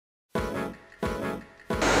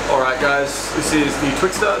Alright guys, this is the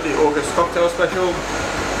Twixsta, the August cocktail special.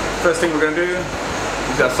 First thing we're going to do,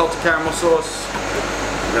 we've got salted caramel sauce.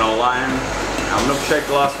 We're going to line our milkshake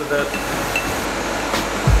glass with it.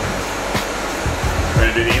 We're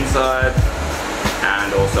going to do the inside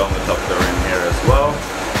and also on the top of the rim here as well.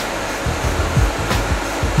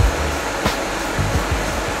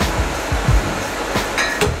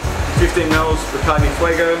 $15 Bacardi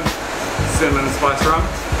Fuego, cinnamon and spice rum.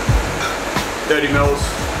 30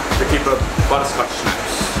 ml to keep a Butterscotch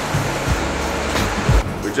Schnapps.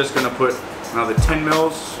 We're just going to put another 10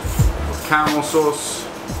 ml of caramel sauce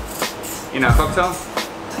in our cocktail,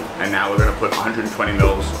 and now we're going to put 120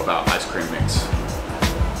 ml of our ice cream mix.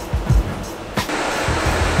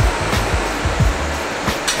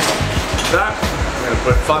 That, we're going to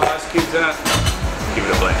put 5 ice cubes in it, give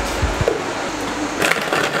it a blend.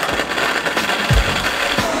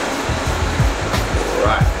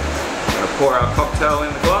 Pour our cocktail in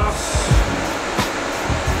the glass.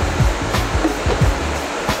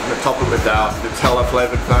 I'm going to top it with our Nutella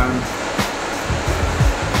flavoured foam.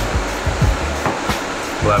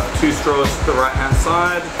 We'll have 2 straws to the right hand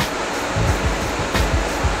side.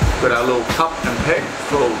 Got our little cup and peg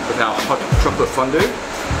filled with our hot chocolate fondue.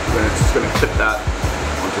 We're just going to clip that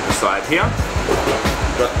onto the side here.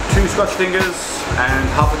 Got 2 scotch fingers and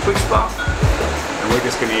half a Twix bar. And we're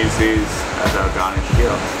just going to use these as our garnish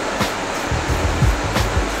here.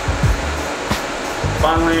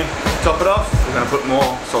 Finally, to top it off, we're going to put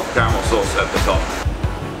more salted caramel sauce at the top.